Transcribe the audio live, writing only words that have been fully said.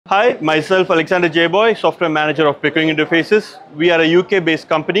Hi, myself Alexander Jaiboy, Software Manager of Pickering Interfaces. We are a UK-based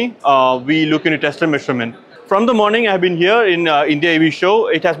company. We look into test and measurement. From the morning I have been here in India EV show.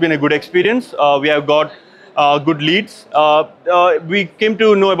 It has been a good experience. We have got good leads. We came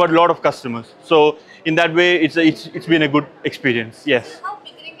to know about a lot of customers. So in that way, it's been a good experience. Yes. How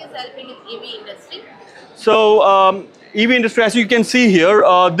Pickering is helping in EV industry? So EV industry, as you can see here,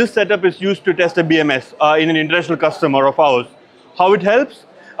 this setup is used to test a BMS in an international customer of ours. How it helps?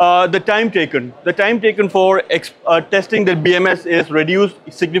 The time taken for testing the BMS is reduced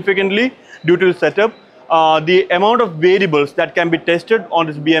significantly due to the setup. The amount of variables that can be tested on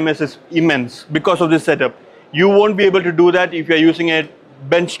this BMS is immense because of this setup. You won't be able to do that if you're using a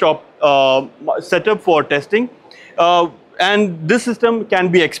benchtop setup for testing. And this system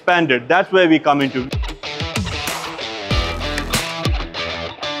can be expanded. That's where we come into.